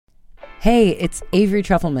Hey, it's Avery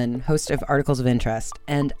Trufelman, host of Articles of Interest,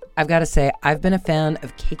 and I've got to say, I've been a fan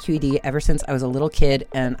of KQED ever since I was a little kid,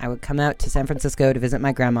 and I would come out to San Francisco to visit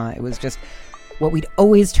my grandma. It was just what we'd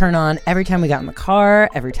always turn on every time we got in the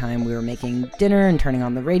car, every time we were making dinner and turning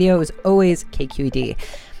on the radio. It was always KQED.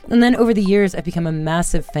 And then over the years, I've become a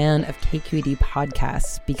massive fan of KQED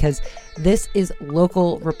podcasts because this is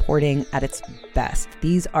local reporting at its best.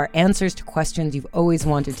 These are answers to questions you've always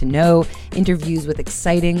wanted to know, interviews with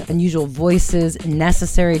exciting, unusual voices,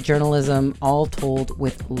 necessary journalism, all told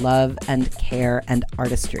with love and care and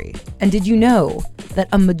artistry. And did you know that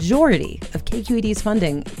a majority of KQED's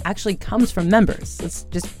funding actually comes from members? It's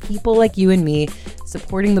just people like you and me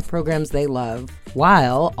supporting the programs they love,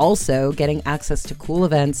 while also getting access to cool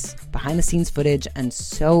events, behind-the-scenes footage, and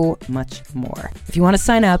so much more. If you want to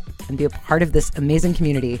sign up and be a part of this amazing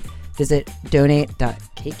community, visit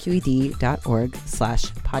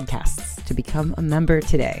donate.kqed.org/podcasts to become a member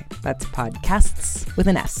today. That's podcasts with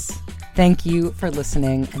an S. Thank you for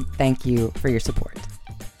listening, and thank you for your support.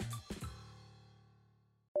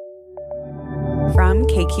 From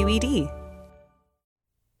KQED.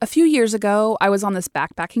 A few years ago, I was on this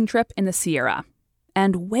backpacking trip in the Sierra.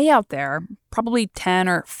 And way out there, probably 10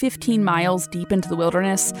 or 15 miles deep into the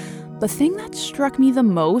wilderness, the thing that struck me the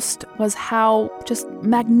most was how just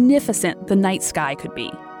magnificent the night sky could be.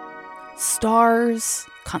 Stars,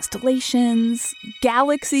 constellations,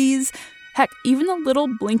 galaxies, heck, even the little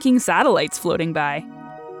blinking satellites floating by.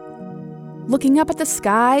 Looking up at the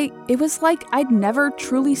sky, it was like I'd never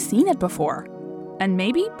truly seen it before. And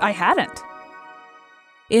maybe I hadn't.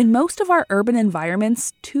 In most of our urban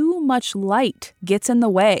environments, too much light gets in the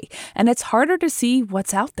way, and it's harder to see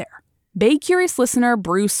what's out there. Bay Curious listener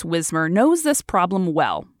Bruce Wismer knows this problem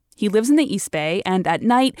well. He lives in the East Bay, and at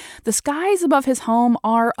night, the skies above his home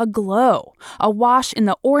are aglow, awash in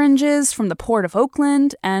the oranges from the Port of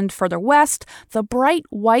Oakland, and further west, the bright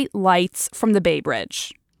white lights from the Bay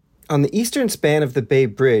Bridge. On the eastern span of the Bay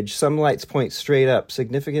Bridge, some lights point straight up,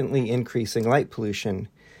 significantly increasing light pollution.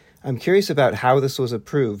 I'm curious about how this was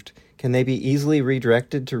approved. Can they be easily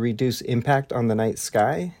redirected to reduce impact on the night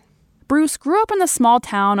sky? Bruce grew up in the small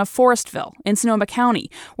town of Forestville in Sonoma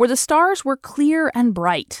County, where the stars were clear and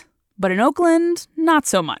bright. But in Oakland, not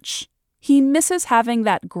so much. He misses having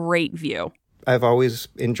that great view. I've always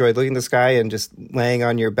enjoyed looking at the sky and just laying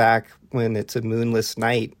on your back when it's a moonless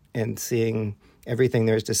night and seeing everything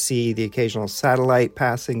there's to see, the occasional satellite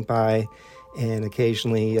passing by, and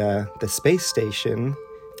occasionally the space station.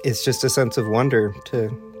 It's just a sense of wonder to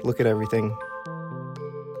look at everything.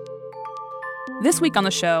 This week on the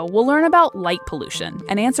show, we'll learn about light pollution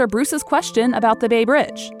and answer Bruce's question about the Bay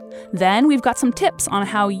Bridge. Then we've got some tips on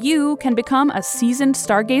how you can become a seasoned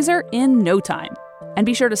stargazer in no time. And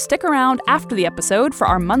be sure to stick around after the episode for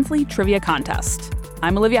our monthly trivia contest.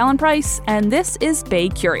 I'm Olivia Allen Price, and this is Bay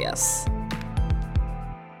Curious.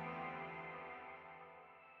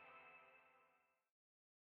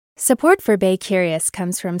 Support for Bay Curious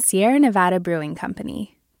comes from Sierra Nevada Brewing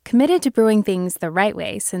Company, committed to brewing things the right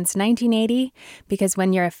way since 1980, because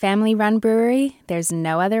when you're a family-run brewery, there's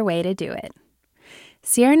no other way to do it.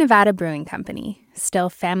 Sierra Nevada Brewing Company, still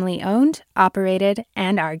family-owned, operated,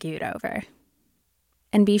 and argued over.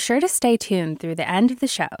 And be sure to stay tuned through the end of the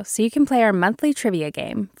show so you can play our monthly trivia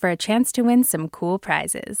game for a chance to win some cool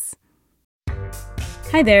prizes.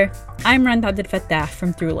 Hi there, I'm Rand Abdel-Fattah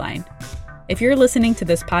from Throughline. If you're listening to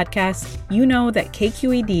this podcast, you know that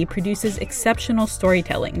KQED produces exceptional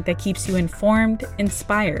storytelling that keeps you informed,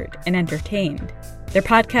 inspired, and entertained. Their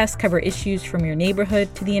podcasts cover issues from your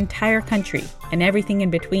neighborhood to the entire country and everything in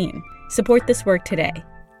between. Support this work today.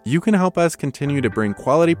 You can help us continue to bring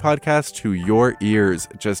quality podcasts to your ears.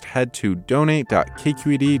 Just head to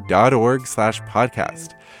donate.kqed.org/podcast.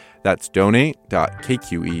 That's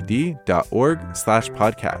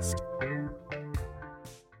donate.kqed.org/podcast.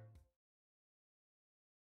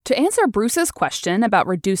 To answer Bruce's question about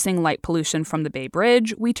reducing light pollution from the Bay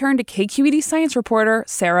Bridge, we turn to KQED science reporter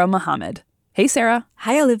Sarah Mohammed. Hey, Sarah.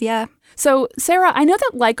 Hi, Olivia. So, Sarah, I know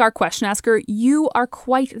that like our question asker, you are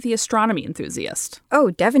quite the astronomy enthusiast.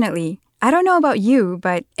 Oh, definitely. I don't know about you,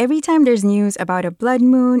 but every time there's news about a blood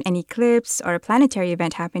moon, an eclipse, or a planetary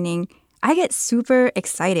event happening, I get super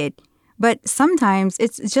excited. But sometimes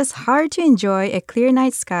it's just hard to enjoy a clear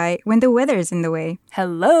night sky when the weather is in the way.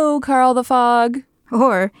 Hello, Carl the Fog.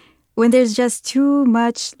 Or when there's just too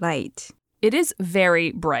much light. It is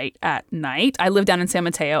very bright at night. I live down in San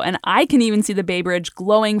Mateo, and I can even see the Bay Bridge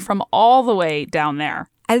glowing from all the way down there.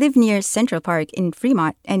 I live near Central Park in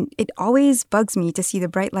Fremont, and it always bugs me to see the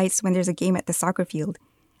bright lights when there's a game at the soccer field.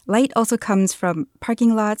 Light also comes from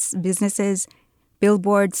parking lots, businesses,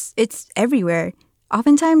 billboards. It's everywhere.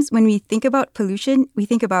 Oftentimes, when we think about pollution, we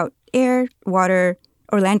think about air, water,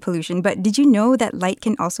 or land pollution. But did you know that light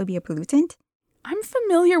can also be a pollutant? I'm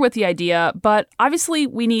familiar with the idea, but obviously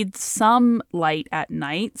we need some light at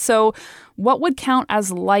night. So what would count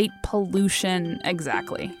as light pollution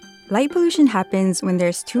exactly? Light pollution happens when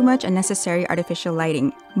there's too much unnecessary artificial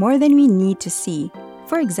lighting, more than we need to see.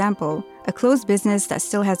 For example, a closed business that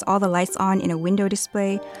still has all the lights on in a window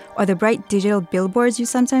display, or the bright digital billboards you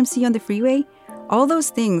sometimes see on the freeway. All those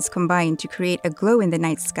things combine to create a glow in the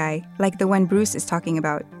night sky, like the one Bruce is talking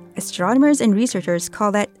about. Astronomers and researchers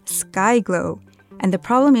call that sky glow, and the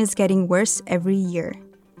problem is getting worse every year.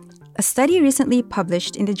 A study recently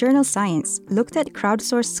published in the journal Science looked at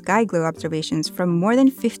crowdsourced sky glow observations from more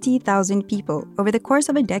than 50,000 people over the course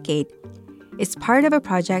of a decade. It's part of a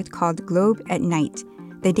project called Globe at Night.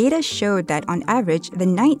 The data showed that on average, the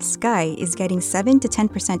night sky is getting 7 to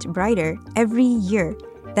 10% brighter every year.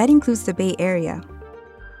 That includes the Bay Area.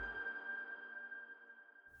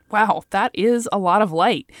 Wow, that is a lot of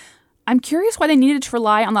light. I'm curious why they needed to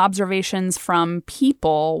rely on the observations from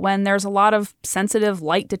people when there's a lot of sensitive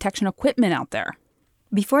light detection equipment out there.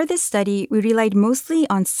 Before this study, we relied mostly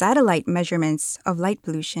on satellite measurements of light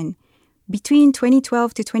pollution. Between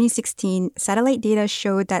 2012 to 2016, satellite data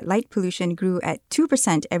showed that light pollution grew at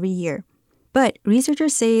 2% every year. But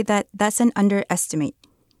researchers say that that's an underestimate.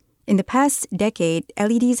 In the past decade,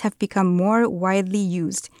 LEDs have become more widely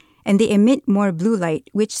used, and they emit more blue light,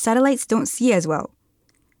 which satellites don't see as well.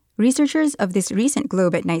 Researchers of this recent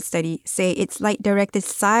Globe at Night study say it's light directed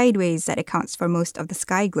sideways that accounts for most of the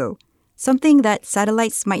sky glow, something that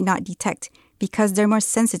satellites might not detect because they're more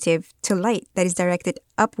sensitive to light that is directed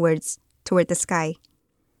upwards toward the sky.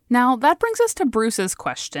 Now, that brings us to Bruce's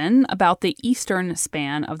question about the eastern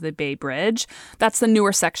span of the Bay Bridge. That's the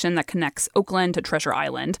newer section that connects Oakland to Treasure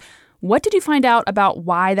Island. What did you find out about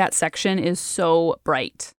why that section is so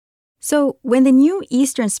bright? So, when the new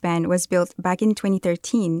eastern span was built back in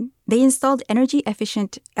 2013, they installed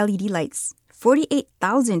energy-efficient LED lights,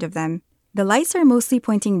 48,000 of them. The lights are mostly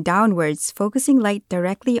pointing downwards, focusing light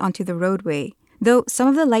directly onto the roadway, though some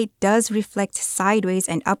of the light does reflect sideways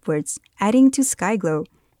and upwards, adding to sky glow.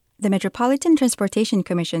 The Metropolitan Transportation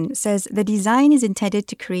Commission says the design is intended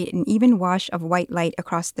to create an even wash of white light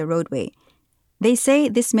across the roadway. They say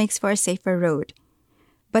this makes for a safer road.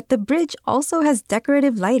 But the bridge also has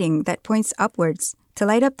decorative lighting that points upwards to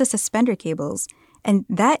light up the suspender cables, and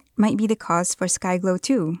that might be the cause for sky glow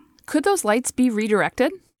too. Could those lights be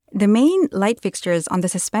redirected? The main light fixtures on the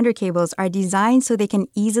suspender cables are designed so they can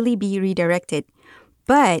easily be redirected.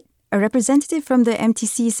 But a representative from the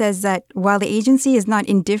MTC says that while the agency is not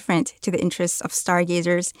indifferent to the interests of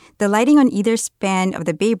stargazers, the lighting on either span of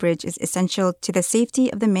the Bay Bridge is essential to the safety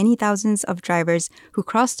of the many thousands of drivers who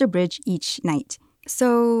cross the bridge each night.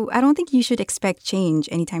 So I don't think you should expect change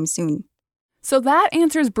anytime soon. So that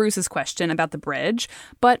answers Bruce's question about the bridge.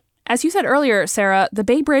 But as you said earlier, Sarah, the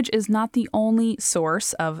Bay Bridge is not the only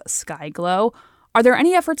source of sky glow. Are there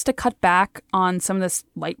any efforts to cut back on some of this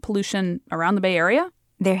light pollution around the Bay Area?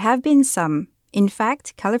 There have been some. In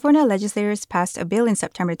fact, California legislators passed a bill in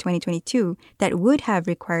September 2022 that would have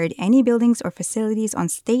required any buildings or facilities on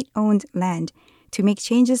state-owned land to make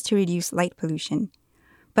changes to reduce light pollution.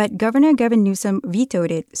 But Governor Gavin Newsom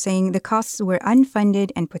vetoed it, saying the costs were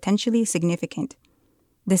unfunded and potentially significant.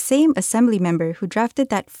 The same assembly member who drafted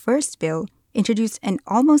that first bill introduced an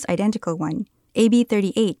almost identical one, AB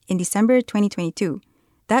 38, in December 2022.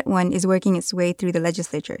 That one is working its way through the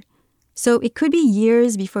legislature. So it could be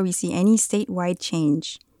years before we see any statewide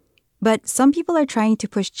change. But some people are trying to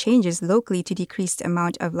push changes locally to decrease the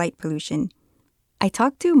amount of light pollution. I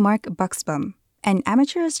talked to Mark Buxbaum, an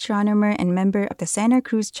amateur astronomer and member of the Santa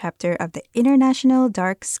Cruz chapter of the International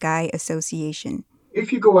Dark Sky Association.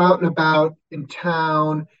 If you go out and about in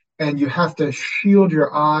town and you have to shield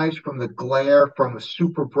your eyes from the glare from the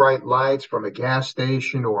super bright lights from a gas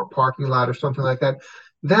station or a parking lot or something like that,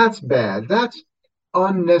 that's bad. That's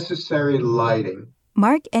unnecessary lighting.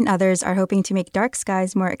 Mark and others are hoping to make dark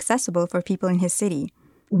skies more accessible for people in his city.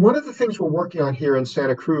 One of the things we're working on here in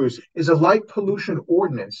Santa Cruz is a light pollution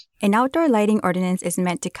ordinance. An outdoor lighting ordinance is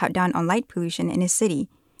meant to cut down on light pollution in a city.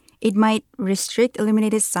 It might restrict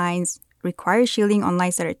illuminated signs, require shielding on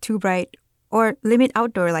lights that are too bright, or limit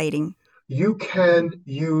outdoor lighting. You can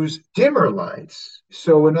use dimmer lights.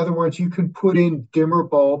 So in other words, you can put in dimmer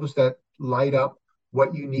bulbs that light up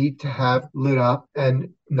what you need to have lit up and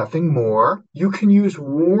nothing more. You can use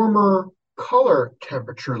warmer color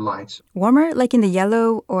temperature lights. Warmer, like in the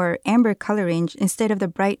yellow or amber color range, instead of the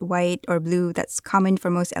bright white or blue that's common for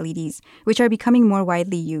most LEDs, which are becoming more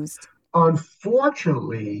widely used.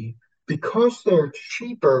 Unfortunately, because they're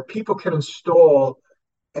cheaper, people can install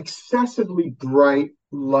excessively bright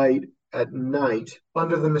light at night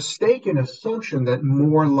under the mistaken assumption that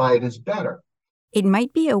more light is better. It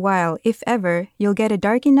might be a while, if ever, you'll get a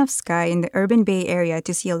dark enough sky in the urban Bay Area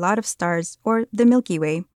to see a lot of stars or the Milky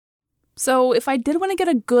Way. So if I did want to get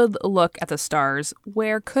a good look at the stars,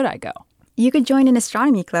 where could I go? You could join an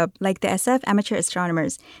astronomy club like the SF Amateur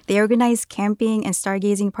Astronomers. They organize camping and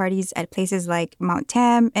stargazing parties at places like Mount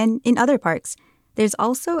Tam and in other parks. There's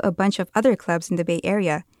also a bunch of other clubs in the Bay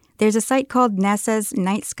Area. There's a site called NASA's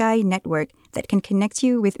Night Sky Network that can connect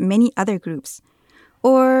you with many other groups.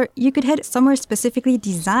 Or you could head somewhere specifically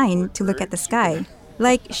designed to look at the sky,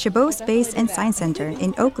 like Chabot Space and Science Center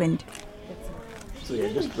in Oakland. So yeah,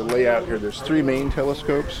 just the layout here, there's 3 main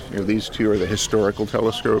telescopes. These 2 are the historical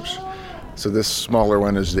telescopes. So this smaller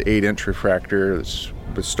one is the 8-inch refractor. This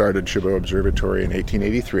started Chabot Observatory in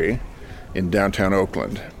 1883 in downtown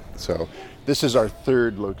Oakland. So this is our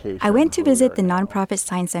 3rd location. I went to visit the nonprofit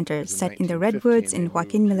Science Center set in the Redwoods in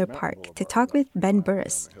Joaquin Miller Park to talk with Ben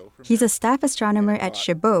Burris. He's a staff astronomer at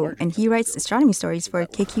Chabot, and he writes astronomy stories for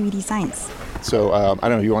KQED Science. So, I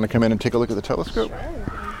don't know, you want to come in and take a look at the telescope?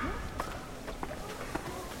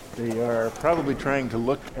 They are probably trying to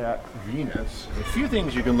look at Venus. There's a few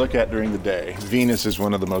things you can look at during the day. Venus is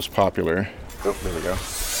one of the most popular. Oh, there we go.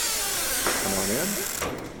 Come on in.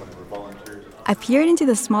 I peered into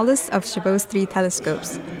the smallest of Chabot's 3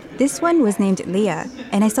 telescopes. This one was named Leia,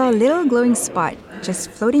 and I saw a little glowing spot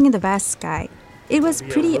just floating in the vast sky. It was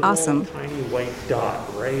pretty awesome. Tiny white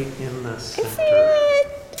dot right in the center. I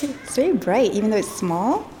see it! It's very bright, even though it's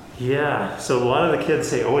small. Yeah, so a lot of the kids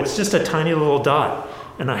say, oh, it's just a tiny little dot.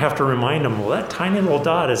 And I have to remind them, well, that tiny little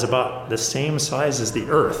dot is about the same size as the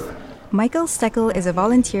Earth. Michael Steckel is a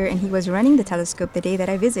volunteer, and he was running the telescope the day that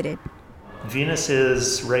I visited. Venus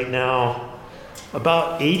is right now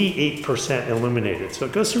about 88% illuminated. So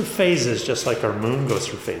it goes through phases just like our moon goes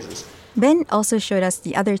through phases. Ben also showed us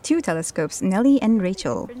the other 2 telescopes, Nellie and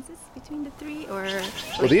Rachel. Between the 3 or...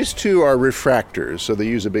 Well, these 2 are refractors, so they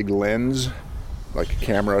use a big lens, like a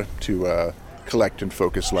camera, to collect and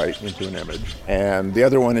focus light into an image. And the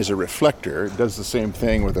other one is a reflector. It does the same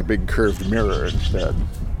thing with a big curved mirror instead.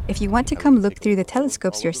 If you want to come look through the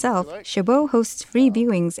telescopes yourself, Chabot hosts free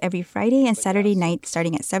viewings every Friday and Saturday night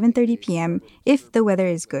starting at 7:30 p.m. if the weather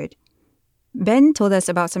is good. Ben told us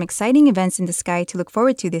about some exciting events in the sky to look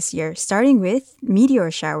forward to this year, starting with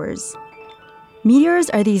meteor showers. Meteors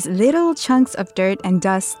are these little chunks of dirt and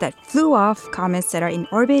dust that flew off comets that are in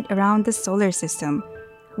orbit around the solar system.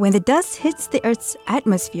 When the dust hits the Earth's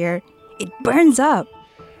atmosphere, it burns up.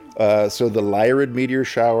 So the Lyrid meteor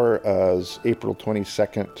shower is April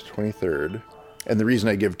 22nd to 23rd. And the reason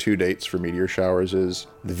I give 2 dates for meteor showers is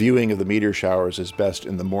the viewing of the meteor showers is best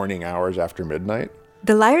in the morning hours after midnight.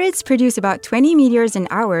 The Lyrids produce about 20 meteors an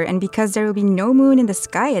hour, and because there will be no moon in the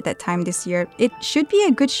sky at that time this year, it should be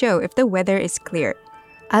a good show if the weather is clear.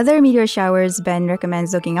 Other meteor showers Ben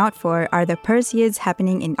recommends looking out for are the Perseids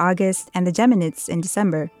happening in August and the Geminids in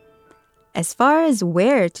December. As far as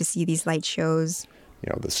where to see these light shows...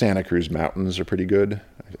 the Santa Cruz Mountains are pretty good.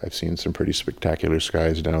 I've seen some pretty spectacular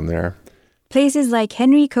skies down there. Places like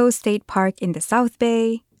Henrico State Park in the South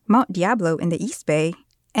Bay, Mount Diablo in the East Bay,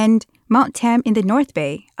 and Mount Tam in the North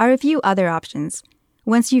Bay are a few other options.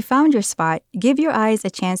 Once you've found your spot, give your eyes a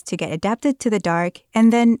chance to get adapted to the dark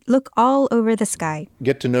and then look all over the sky.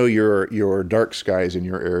 Get to know your dark skies in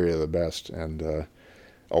your area the best, and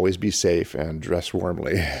always be safe and dress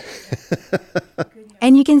warmly.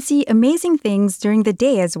 And you can see amazing things during the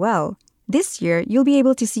day as well. This year, you'll be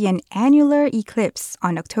able to see an annular eclipse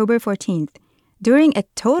on October 14th. During a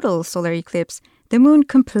total solar eclipse, the moon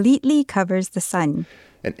completely covers the sun.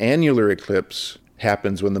 An annular eclipse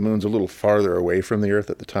happens when the moon's a little farther away from the Earth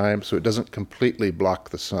at the time, so it doesn't completely block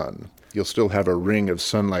the sun. You'll still have a ring of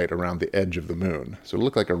sunlight around the edge of the moon. So it'll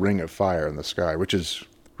look like a ring of fire in the sky, which is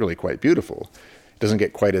really quite beautiful. It doesn't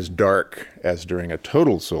get quite as dark as during a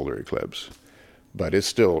total solar eclipse, but it's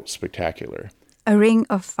still spectacular. A ring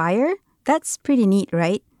of fire? That's pretty neat,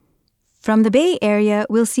 right? From the Bay Area,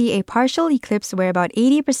 we'll see a partial eclipse where about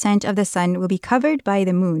 80% of the sun will be covered by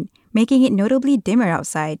the moon, making it notably dimmer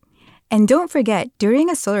outside. And don't forget, during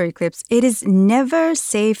a solar eclipse, it is never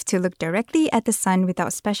safe to look directly at the sun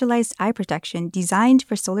without specialized eye protection designed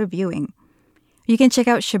for solar viewing. You can check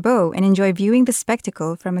out Chabot and enjoy viewing the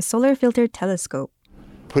spectacle from a solar-filtered telescope.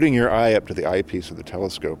 Putting your eye up to the eyepiece of the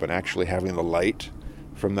telescope and actually having the light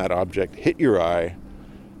from that object hit your eye,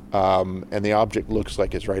 and the object looks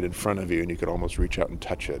like it's right in front of you and you could almost reach out and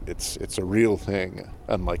touch it. It's a real thing,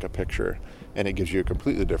 unlike a picture, and it gives you a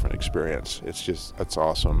completely different experience. It's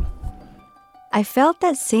awesome. I felt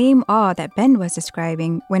that same awe that Ben was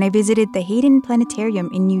describing when I visited the Hayden Planetarium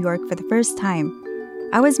in New York for the first time.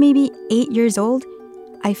 I was maybe 8 years old.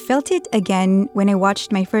 I felt it again when I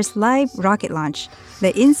watched my first live rocket launch,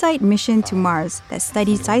 the InSight mission to Mars that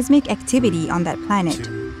studied seismic activity on that planet.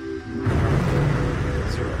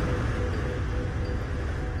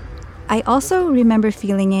 I also remember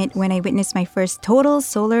feeling it when I witnessed my first total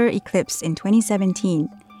solar eclipse in 2017.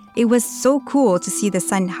 It was so cool to see the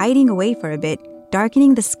sun hiding away for a bit,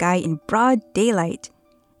 darkening the sky in broad daylight.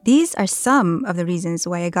 These are some of the reasons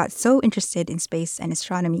why I got so interested in space and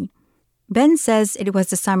astronomy. Ben says it was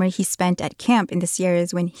the summer he spent at camp in the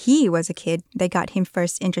Sierras when he was a kid that got him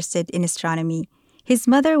first interested in astronomy. His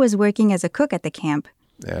mother was working as a cook at the camp.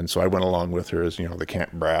 And so I went along with her as, the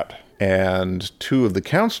camp brat. And two of the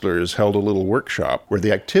counselors held a little workshop where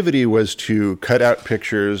the activity was to cut out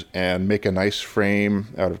pictures and make a nice frame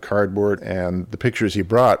out of cardboard. And the pictures he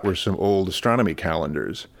brought were some old astronomy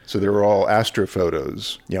calendars. So they were all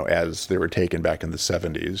astrophotos, as they were taken back in the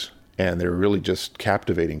 70s. And they were really just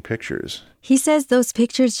captivating pictures. He says those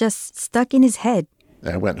pictures just stuck in his head.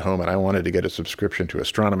 I went home and I wanted to get a subscription to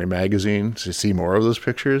Astronomy Magazine to see more of those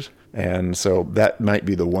pictures. And so that might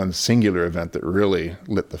be the one singular event that really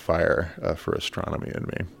lit the fire for astronomy in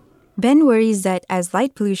me. Ben worries that as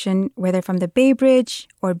light pollution, whether from the Bay Bridge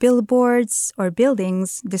or billboards or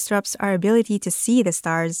buildings, disrupts our ability to see the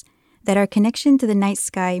stars, that our connection to the night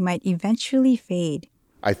sky might eventually fade.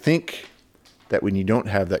 I think that when you don't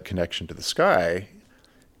have that connection to the sky,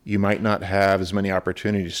 you might not have as many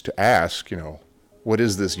opportunities to ask, what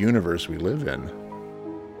is this universe we live in?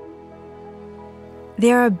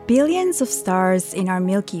 There are billions of stars in our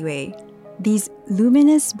Milky Way. These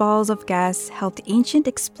luminous balls of gas helped ancient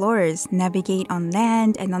explorers navigate on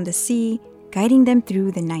land and on the sea, guiding them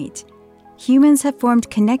through the night. Humans have formed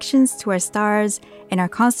connections to our stars and our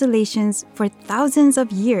constellations for thousands of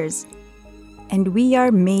years, and we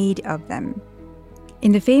are made of them.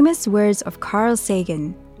 In the famous words of Carl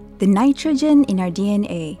Sagan, the nitrogen in our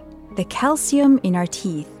DNA, the calcium in our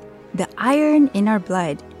teeth, the iron in our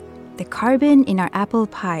blood, the carbon in our apple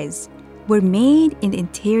pies were made in the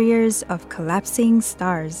interiors of collapsing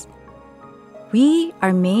stars. We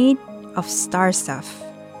are made of star stuff.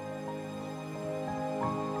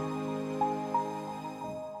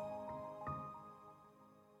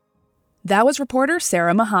 That was reporter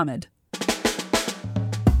Sarah Muhammad.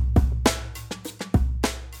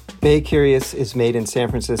 Bay Curious is made in San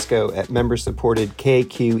Francisco at member-supported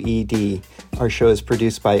KQED. Our show is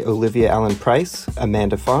produced by Olivia Allen Price,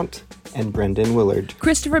 Amanda Font, and Brendan Willard.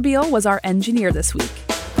 Christopher Beal was our engineer this week.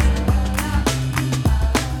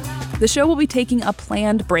 The show will be taking a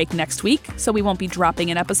planned break next week, so we won't be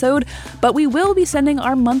dropping an episode, but we will be sending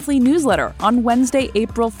our monthly newsletter on Wednesday,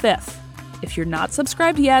 April 5th. If you're not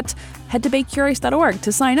subscribed yet, head to baycurious.org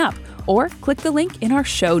to sign up, or click the link in our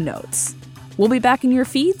show notes. We'll be back in your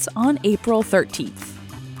feeds on April 13th.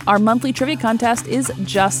 Our monthly trivia contest is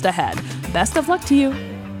just ahead. Best of luck to you.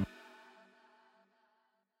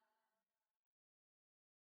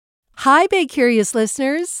 Hi, Bay Curious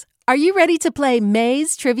listeners. Are you ready to play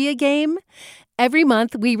May's trivia game? Every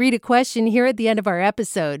month, we read a question here at the end of our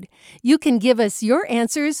episode. You can give us your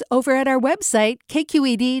answers over at our website,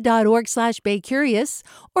 kqed.org/baycurious,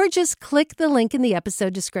 or just click the link in the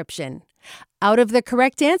episode description. Out of the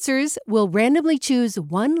correct answers, we'll randomly choose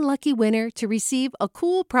one lucky winner to receive a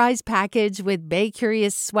cool prize package with Bay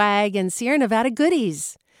Curious swag and Sierra Nevada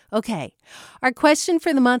goodies. Okay, our question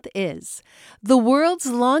for the month is, the world's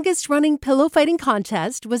longest-running pillow fighting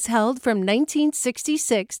contest was held from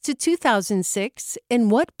 1966 to 2006 in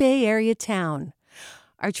what Bay Area town?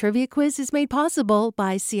 Our trivia quiz is made possible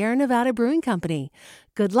by Sierra Nevada Brewing Company.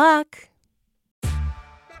 Good luck!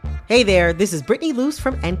 Hey there, this is Brittany Luce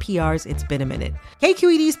from NPR's It's Been a Minute.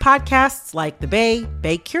 KQED's podcasts like The Bay,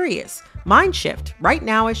 Bay Curious, Mind Shift, Right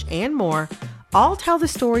Nowish, and more all tell the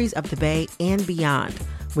stories of the Bay and beyond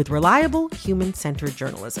with reliable, human-centered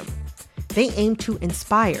journalism. They aim to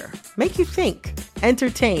inspire, make you think,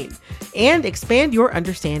 entertain, and expand your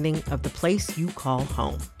understanding of the place you call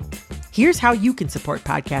home. Here's how you can support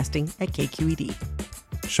podcasting at KQED.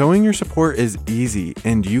 Showing your support is easy,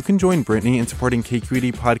 and you can join Brittany in supporting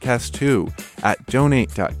KQED Podcast too at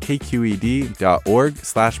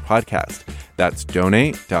donate.kqed.org/podcast. That's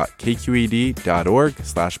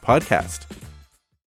donate.kqed.org/podcast.